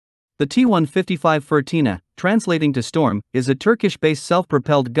The T-155 Firtina, translating to Storm, is a Turkish-based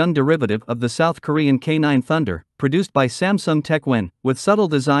self-propelled gun derivative of the South Korean K9 Thunder, produced by Samsung Techwin, with subtle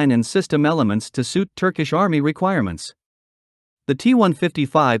design and system elements to suit Turkish Army requirements. The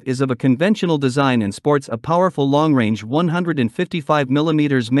T-155 is of a conventional design and sports a powerful long-range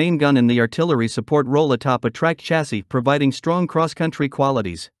 155mm main gun in the artillery support role atop a tracked chassis, providing strong cross-country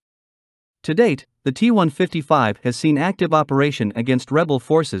qualities. To date, the T-155 has seen active operation against rebel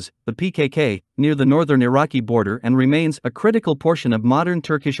forces, the PKK, near the northern Iraqi border and remains a critical portion of modern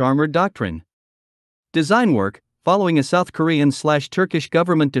Turkish armored doctrine. Design work, following a South Korean/Turkish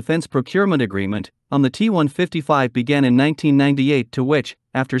government defense procurement agreement, on the T-155 began in 1998, to which,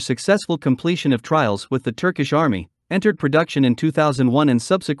 after successful completion of trials with the Turkish Army, entered production in 2001 and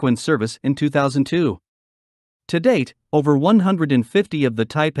subsequent service in 2002. To date, over 150 of the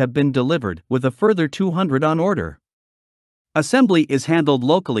type have been delivered, with a further 200 on order. Assembly is handled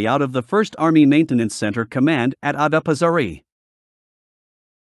locally out of the 1st Army Maintenance Center Command at Adapazari.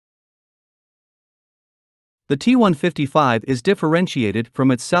 The T-155 is differentiated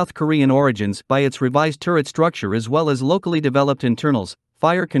from its South Korean origins by its revised turret structure as well as locally developed internals,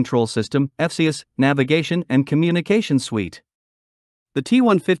 fire control system, FCS, navigation and communication suite. The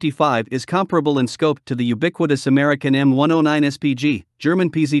T-155 is comparable in scope to the ubiquitous American M109 SPG, German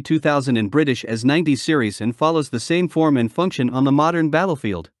PZ-2000 and British S-90 series and follows the same form and function on the modern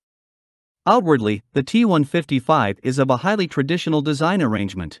battlefield. Outwardly, the T-155 is of a highly traditional design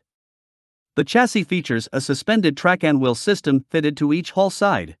arrangement. The chassis features a suspended track and wheel system fitted to each hull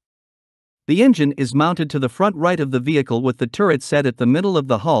side. The engine is mounted to the front right of the vehicle with the turret set at the middle of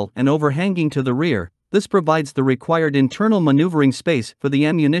the hull and overhanging to the rear. This provides the required internal maneuvering space for the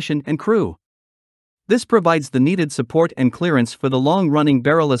ammunition and crew. This provides the needed support and clearance for the long-running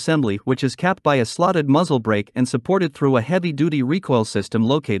barrel assembly, which is capped by a slotted muzzle brake and supported through a heavy-duty recoil system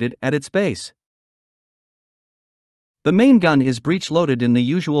located at its base. The main gun is breech-loaded in the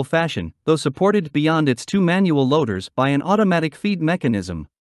usual fashion, though supported beyond its two manual loaders by an automatic feed mechanism.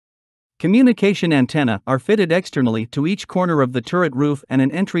 Communication antennae are fitted externally to each corner of the turret roof and an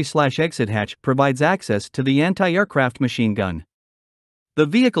entry/exit hatch provides access to the anti-aircraft machine gun. The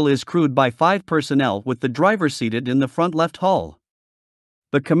vehicle is crewed by 5 personnel with the driver seated in the front left hull.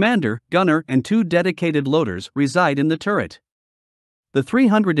 The commander, gunner and 2 dedicated loaders reside in the turret. The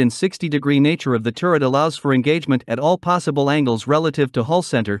 360-degree nature of the turret allows for engagement at all possible angles relative to hull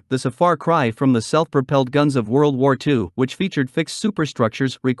center. This is a far cry from the self-propelled guns of World War II, which featured fixed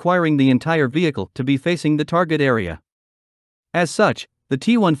superstructures requiring the entire vehicle to be facing the target area. As such, the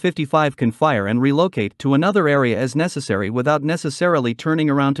T-155 can fire and relocate to another area as necessary without necessarily turning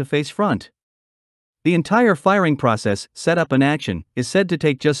around to face front. The entire firing process, setup and action, is said to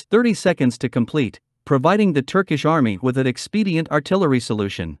take just 30 seconds to complete, providing the Turkish Army with an expedient artillery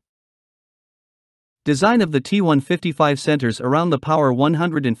solution. Design of the T-155 centers around the power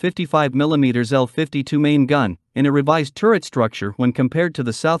 155mm L-52 main gun, in a revised turret structure when compared to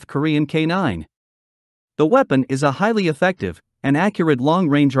the South Korean K9. The weapon is a highly effective and accurate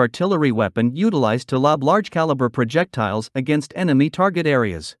long-range artillery weapon utilized to lob large-caliber projectiles against enemy target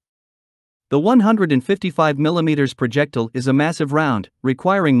areas. The 155mm projectile is a massive round,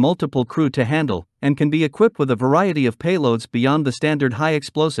 requiring multiple crew to handle, and can be equipped with a variety of payloads beyond the standard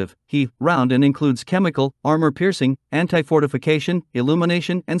high-explosive round and includes chemical, armor-piercing, anti-fortification,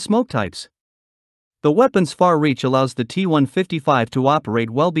 illumination, and smoke types. The weapon's far reach allows the T-155 to operate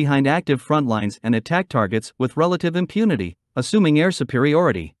well behind active front lines and attack targets with relative impunity, assuming air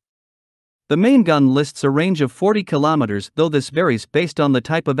superiority. The main gun lists a range of 40 kilometers, though this varies based on the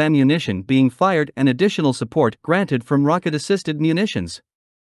type of ammunition being fired and additional support granted from rocket-assisted munitions.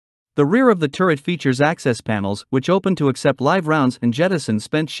 The rear of the turret features access panels which open to accept live rounds and jettison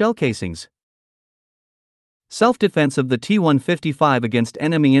spent shell casings. Self-defense of the T-155 against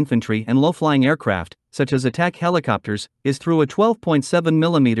enemy infantry and low-flying aircraft, such as attack helicopters, is through a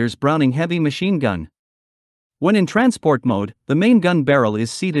 12.7mm Browning heavy machine gun. When in transport mode, the main gun barrel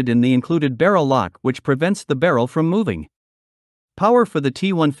is seated in the included barrel lock, which prevents the barrel from moving. Power for the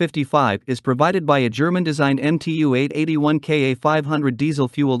T-155 is provided by a German-designed MTU 881 Ka500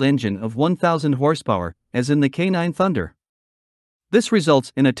 diesel-fueled engine of 1,000 horsepower, as in the K9 Thunder. This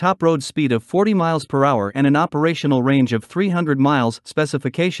results in a top road speed of 40 miles per hour and an operational range of 300 miles,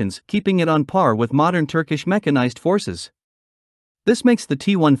 specifications keeping it on par with modern Turkish mechanized forces. This makes the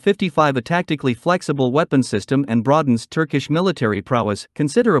T-155 a tactically flexible weapon system and broadens Turkish military prowess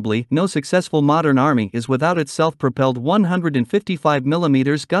considerably. No successful modern army is without its self-propelled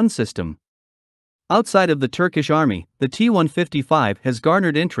 155mm gun system. Outside of the Turkish Army, the T-155 has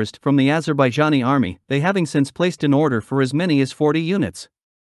garnered interest from the Azerbaijani army, they having since placed an order for as many as 40 units.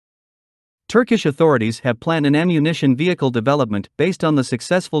 Turkish authorities have planned an ammunition vehicle development based on the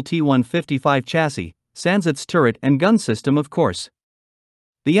successful T-155 chassis, sans its turret and gun system of course.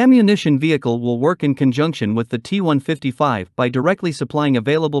 The ammunition vehicle will work in conjunction with the T-155 by directly supplying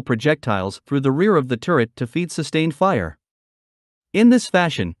available projectiles through the rear of the turret to feed sustained fire. In this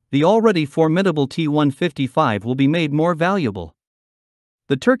fashion, the already formidable T-155 will be made more valuable.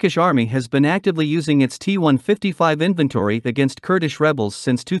 The Turkish Army has been actively using its T-155 inventory against Kurdish rebels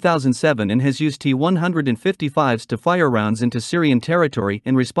since 2007 and has used T-155s to fire rounds into Syrian territory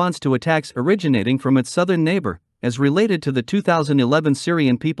in response to attacks originating from its southern neighbor, as related to the 2011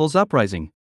 Syrian People's Uprising.